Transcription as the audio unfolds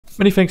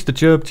Many thanks to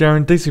Jerb,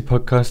 Jaren, DayZ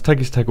Podcast,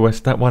 Taggy's Tag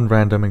West, That One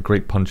Random, and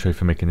Great Poncho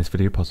for making this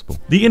video possible.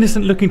 The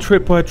innocent looking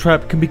Tripwire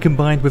trap can be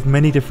combined with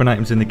many different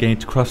items in the game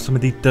to craft some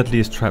of the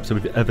deadliest traps that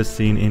we've ever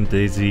seen in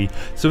DayZ.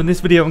 So in this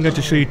video I'm going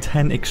to show you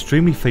 10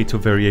 extremely fatal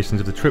variations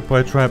of the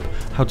Tripwire trap,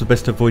 how to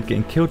best avoid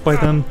getting killed by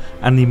them,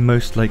 and the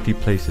most likely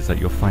places that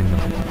you'll find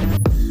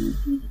them.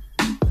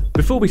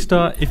 Before we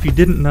start, if you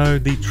didn't know,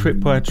 the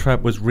Tripwire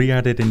trap was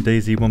re-added in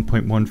DayZ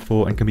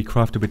 1.14 and can be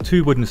crafted with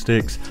 2 wooden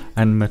sticks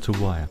and metal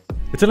wire.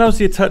 It allows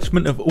the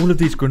attachment of all of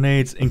these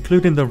grenades,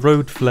 including the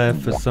road flare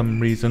for some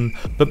reason,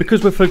 but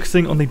because we're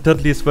focusing on the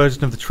deadliest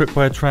version of the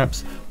Tripwire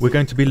traps, we're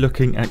going to be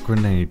looking at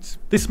grenades.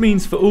 This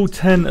means for all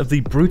 10 of the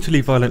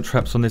brutally violent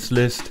traps on this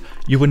list,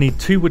 you will need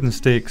 2 wooden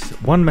sticks,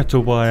 1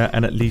 metal wire,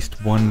 and at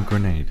least 1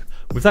 grenade.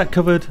 With that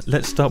covered,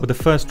 let's start with the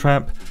first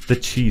trap, the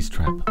cheese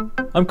trap.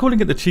 I'm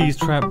calling it the cheese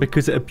trap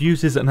because it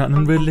abuses an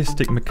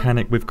unrealistic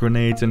mechanic with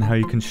grenades and how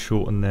you can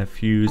shorten their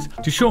fuse.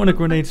 To shorten a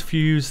grenade's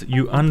fuse,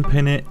 you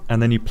unpin it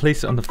and then you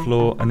place it on the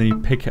floor and then you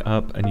pick it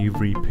up and you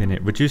repin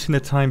it, reducing the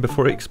time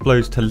before it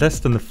explodes to less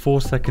than the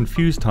 4-second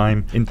fuse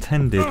time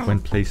intended when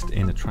placed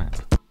in a trap.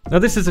 Now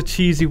this is a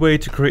cheesy way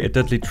to create a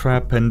deadly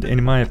trap and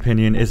in my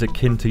opinion is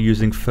akin to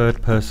using third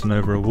person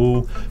over a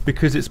wall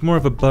because it's more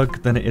of a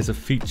bug than it is a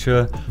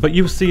feature, but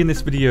you'll see in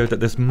this video that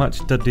there's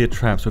much deadlier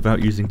traps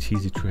without using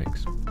cheesy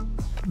tricks.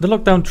 The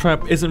lockdown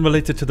trap isn't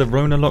related to the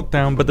Rona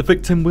lockdown, but the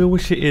victim will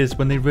wish it is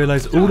when they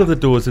realise all of the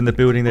doors in the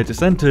building they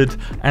just entered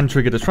and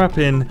triggered a trap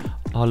in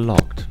are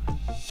locked.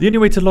 The only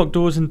way to lock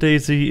doors in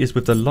DayZ is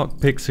with the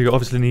lockpick, so you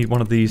obviously need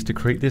one of these to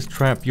create this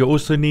trap. You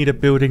also need a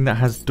building that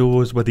has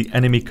doors where the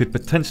enemy could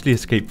potentially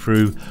escape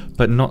through,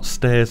 but not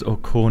stairs or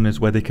corners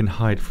where they can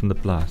hide from the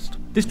blast.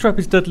 This trap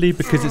is deadly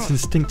because it's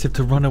instinctive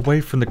to run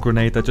away from the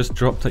grenade that just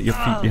dropped at your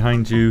feet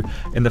behind you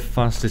in the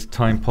fastest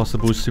time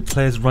possible, so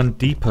players run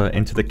deeper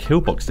into the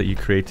kill box that you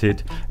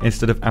created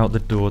instead of out the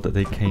door that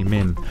they came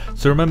in.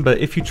 So remember,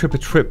 if you trip a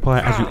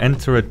tripwire as you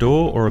enter a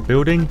door or a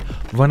building,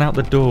 run out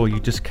the door you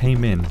just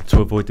came in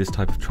to avoid this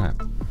type of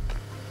trap.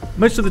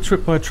 Most of the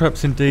tripwire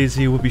traps in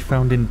DayZ will be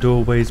found in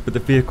doorways, but the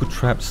vehicle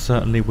traps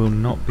certainly will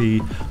not be,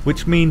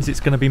 which means it's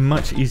going to be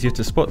much easier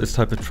to spot this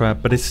type of trap,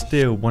 but is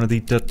still one of the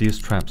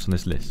deadliest traps on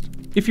this list.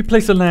 If you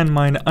place a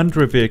landmine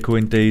under a vehicle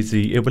in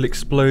DayZ, it will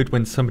explode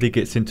when somebody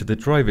gets into the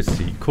driver's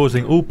seat,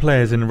 causing all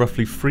players in a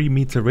roughly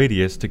 3-meter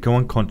radius to go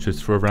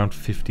unconscious for around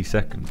 50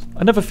 seconds.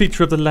 Another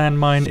feature of the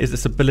landmine is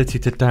its ability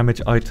to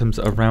damage items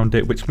around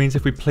it, which means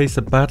if we place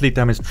a badly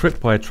damaged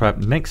tripwire trap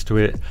next to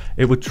it,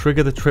 it will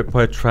trigger the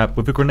tripwire trap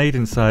with a grenade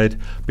inside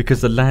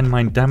because the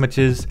landmine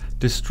damages,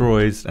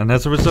 destroys, and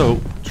as a result,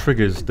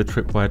 triggers the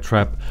tripwire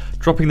trap,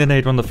 dropping the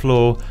nade on the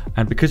floor,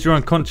 and because you're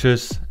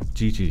unconscious,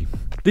 GG.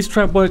 This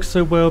trap works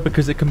so well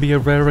because it can be a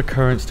rare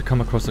occurrence to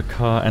come across a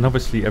car, and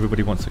obviously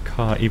everybody wants a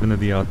car even though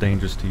they are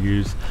dangerous to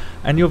use,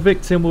 and your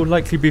victim will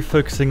likely be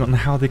focusing on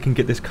how they can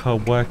get this car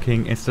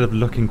working instead of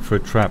looking for a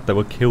trap that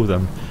will kill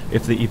them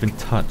if they even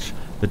touch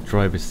the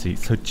driver's seat,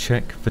 so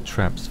check for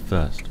traps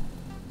first.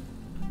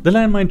 The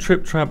landmine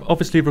trip trap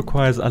obviously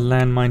requires a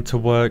landmine to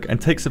work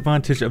and takes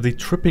advantage of the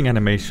tripping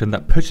animation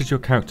that pushes your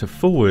character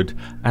forward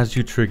as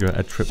you trigger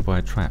a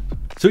tripwire trap.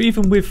 So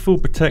even with full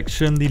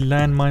protection, the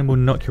landmine will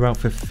knock you out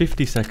for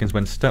 50 seconds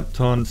when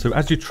stepped on, so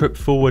as you trip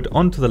forward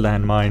onto the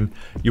landmine,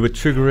 you would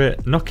trigger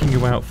it, knocking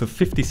you out for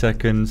 50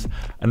 seconds,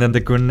 and then the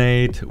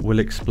grenade will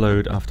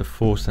explode after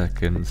 4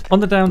 seconds. On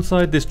the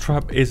downside, this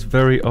trap is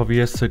very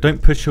obvious, so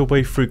don't push your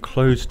way through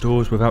closed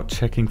doors without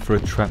checking for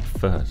a trap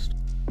first.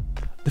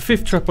 The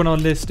fifth trap on our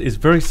list is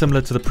very similar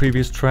to the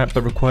previous trap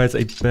but requires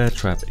a bear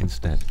trap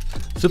instead.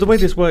 So the way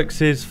this works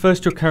is,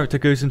 first your character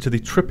goes into the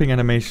tripping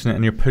animation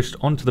and you're pushed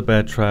onto the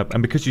bear trap,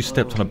 and because you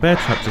stepped on a bear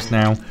trap just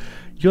now,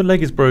 your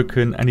leg is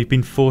broken and you've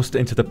been forced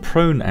into the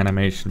prone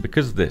animation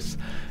because of this.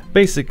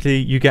 Basically,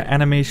 you get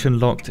animation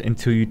locked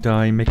until you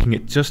die, making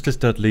it just as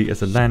deadly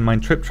as a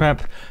landmine trip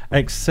trap,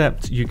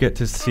 except you get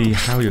to see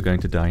how you're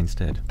going to die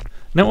instead.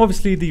 Now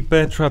obviously the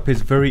bear trap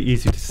is very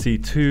easy to see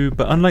too,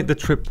 but unlike the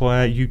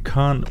tripwire, you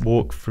can't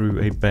walk through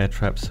a bear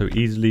trap so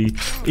easily.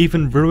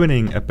 Even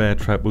ruining a bear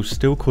trap will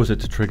still cause it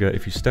to trigger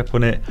if you step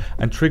on it,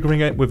 and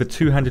triggering it with a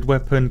two-handed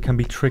weapon can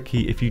be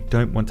tricky if you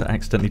don't want to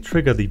accidentally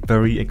trigger the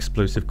very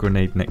explosive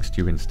grenade next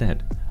to you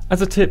instead.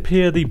 As a tip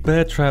here, the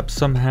bear trap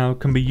somehow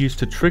can be used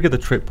to trigger the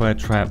tripwire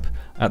trap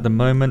at the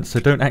moment, so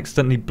don't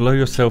accidentally blow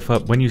yourself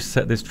up when you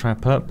set this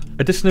trap up.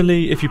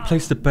 Additionally, if you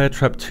place the bear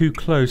trap too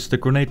close, the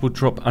grenade will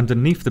drop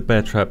underneath the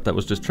bear trap that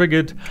was just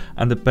triggered,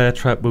 and the bear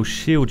trap will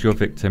shield your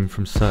victim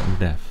from certain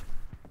death.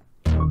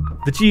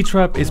 The G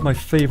trap is my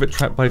favourite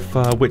trap by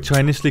far, which I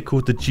initially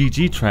called the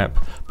GG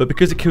trap, but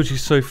because it kills you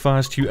so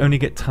fast, you only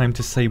get time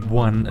to say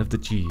one of the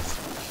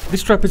Gs.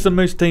 This trap is the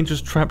most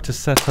dangerous trap to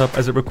set up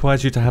as it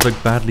requires you to have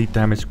a badly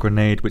damaged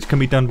grenade, which can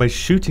be done by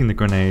shooting the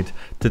grenade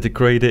to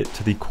degrade it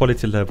to the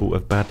quality level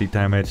of badly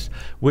damaged,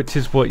 which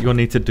is what you'll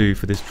need to do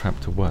for this trap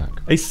to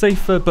work. A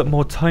safer but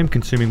more time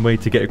consuming way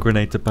to get a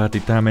grenade to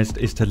badly damaged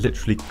is to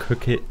literally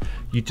cook it.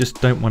 You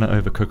just don't want to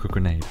overcook a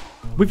grenade.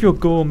 With your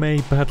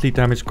gourmet badly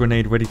damaged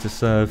grenade ready to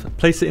serve,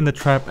 place it in the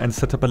trap and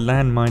set up a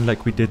landmine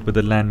like we did with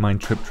the landmine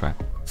trip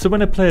trap. So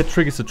when a player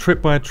triggers a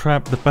Tripwire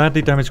trap, the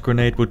badly damaged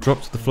grenade will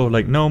drop to the floor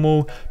like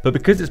normal, but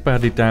because it's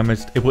badly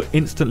damaged, it will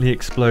instantly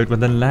explode when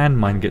the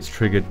landmine gets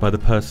triggered by the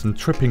person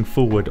tripping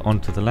forward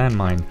onto the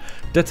landmine.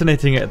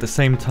 Detonating it at the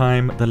same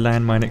time, the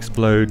landmine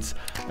explodes,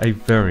 a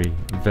very,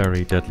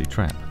 very deadly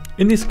trap.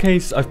 In this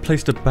case, I've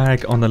placed a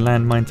bag on the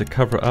landmine to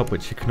cover it up,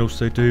 which you can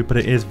also do, but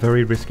it is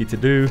very risky to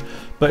do.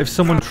 But if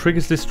someone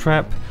triggers this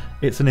trap,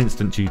 it's an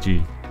instant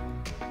GG.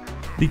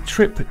 The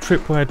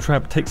Tripwire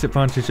trap takes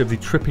advantage of the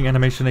tripping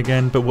animation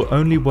again, but will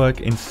only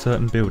work in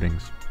certain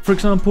buildings. For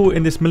example,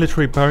 in this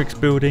military barracks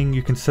building,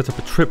 you can set up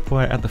a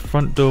tripwire at the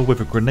front door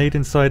with a grenade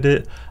inside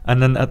it,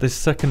 and then at this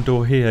second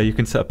door here, you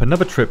can set up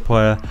another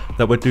tripwire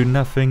that would do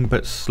nothing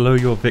but slow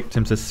your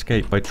victim's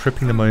escape by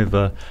tripping them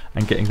over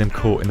and getting them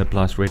caught in the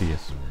blast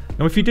radius.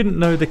 Now, if you didn't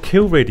know, the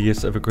kill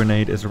radius of a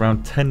grenade is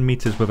around 10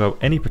 meters without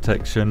any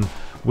protection,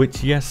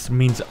 which yes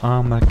means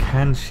armor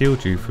can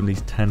shield you from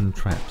these 10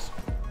 traps.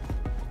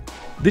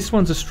 This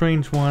one's a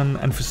strange one,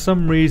 and for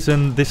some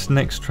reason this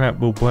next trap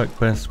will work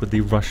best with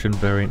the Russian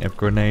variant of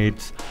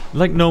grenades.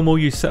 Like normal,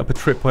 you set up a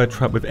tripwire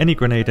trap with any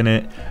grenade in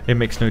it, it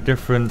makes no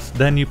difference.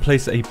 Then you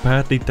place a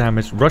badly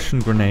damaged Russian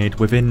grenade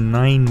within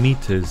 9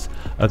 meters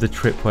of the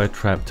tripwire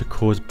trap to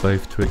cause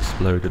both to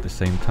explode at the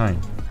same time.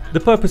 The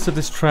purpose of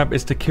this trap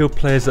is to kill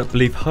players that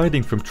believe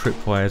hiding from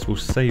tripwires will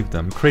save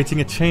them, creating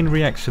a chain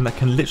reaction that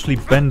can literally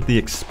bend the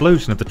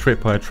explosion of the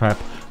tripwire trap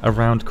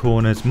around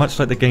corners, much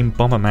like the game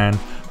Bomberman,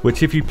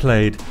 which if you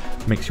played,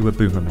 makes you a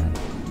boomerman.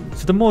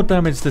 So the more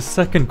damage the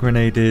second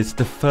grenade is,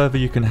 the further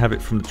you can have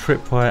it from the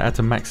tripwire at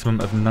a maximum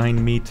of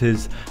 9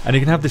 meters, and you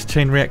can have this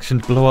chain reaction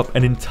blow up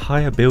an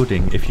entire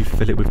building if you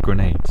fill it with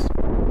grenades.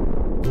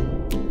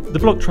 The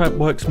block trap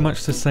works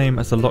much the same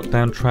as the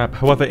lockdown trap,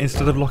 however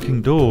instead of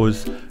locking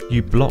doors,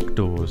 you block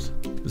doors.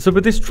 So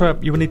with this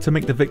trap you will need to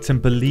make the victim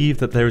believe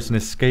that there is an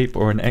escape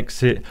or an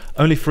exit,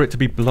 only for it to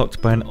be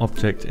blocked by an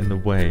object in the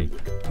way.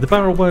 The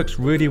barrel works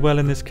really well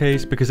in this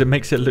case because it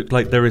makes it look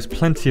like there is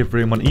plenty of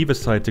room on either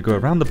side to go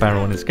around the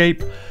barrel and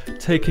escape,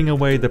 taking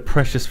away the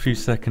precious few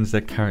seconds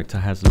their character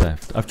has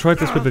left. I've tried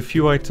this with a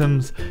few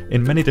items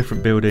in many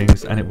different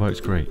buildings and it works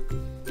great.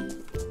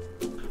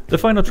 The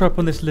final trap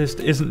on this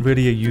list isn't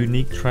really a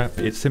unique trap,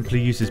 it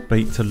simply uses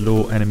bait to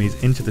lure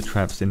enemies into the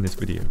traps in this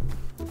video.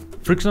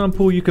 For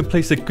example, you can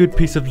place a good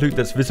piece of loot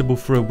that's visible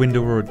through a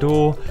window or a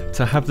door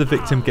to have the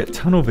victim get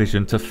tunnel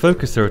vision to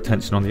focus their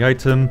attention on the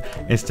item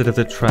instead of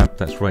the trap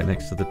that's right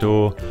next to the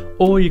door.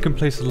 Or you can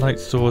place a light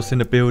source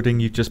in a building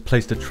you've just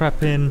placed a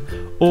trap in,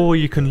 or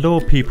you can lure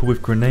people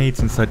with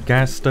grenades inside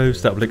gas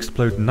stoves that will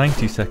explode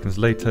 90 seconds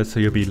later so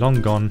you'll be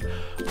long gone,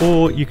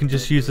 or you can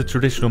just use the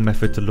traditional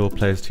method to lure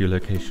players to your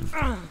location.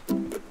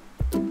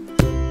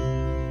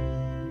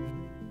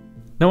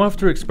 Now,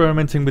 after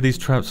experimenting with these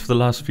traps for the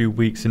last few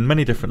weeks in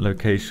many different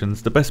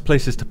locations, the best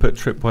places to put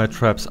tripwire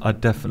traps are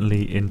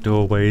definitely in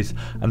doorways,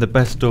 and the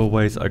best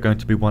doorways are going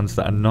to be ones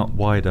that are not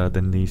wider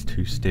than these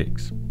 2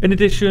 sticks. In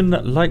addition,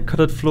 light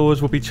coloured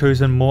floors will be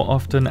chosen more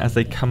often as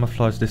they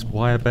camouflage this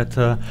wire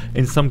better,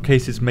 in some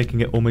cases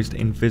making it almost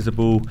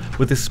invisible,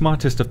 with the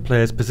smartest of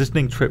players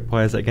positioning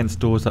tripwires against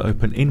doors that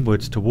open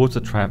inwards towards the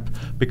trap,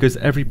 because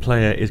every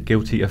player is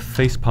guilty of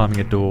face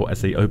palming a door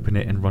as they open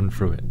it and run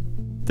through it.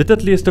 The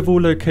deadliest of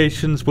all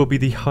locations will be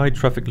the high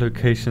traffic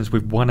locations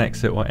with 1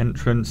 exit or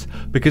entrance,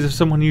 because if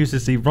someone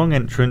uses the wrong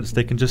entrance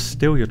they can just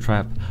steal your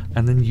trap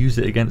and then use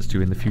it against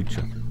you in the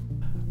future.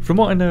 From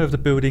what I know of the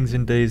buildings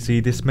in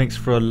DayZ, this makes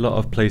for a lot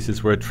of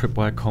places where a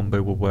tripwire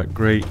combo will work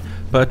great,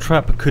 but a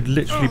trap could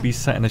literally be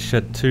sat in a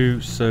shed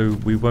too, so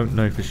we won't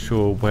know for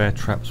sure where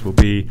traps will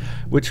be,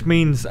 which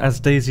means as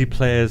DayZ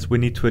players we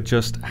need to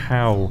adjust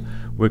how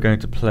we're going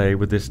to play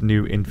with this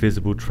new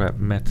invisible trap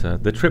meta.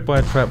 The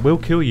tripwire trap will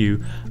kill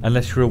you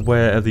unless you're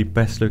aware of the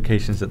best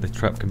locations that the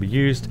trap can be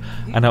used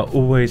and are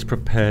always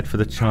prepared for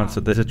the chance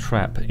that there's a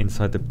trap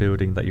inside the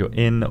building that you're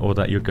in or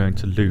that you're going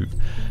to loot.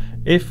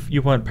 If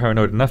you weren't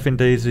paranoid enough in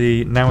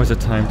DayZ, now is the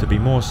time to be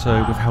more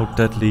so with how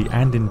deadly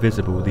and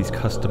invisible these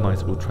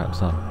customizable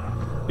traps are.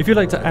 If you'd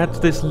like to add to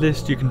this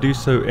list, you can do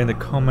so in the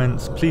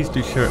comments. Please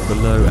do share it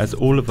below, as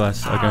all of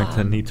us are going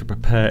to need to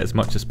prepare as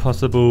much as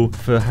possible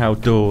for how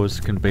doors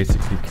can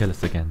basically kill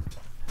us again.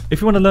 If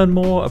you want to learn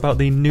more about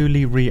the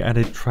newly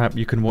re-added trap,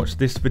 you can watch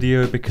this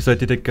video because I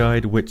did a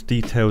guide which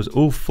details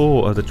all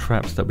 4 of the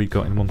traps that we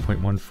got in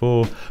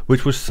 1.14,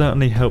 which will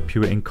certainly help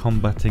you in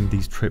combating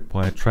these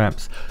tripwire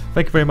traps.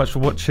 Thank you very much for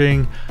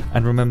watching,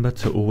 and remember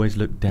to always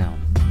look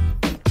down.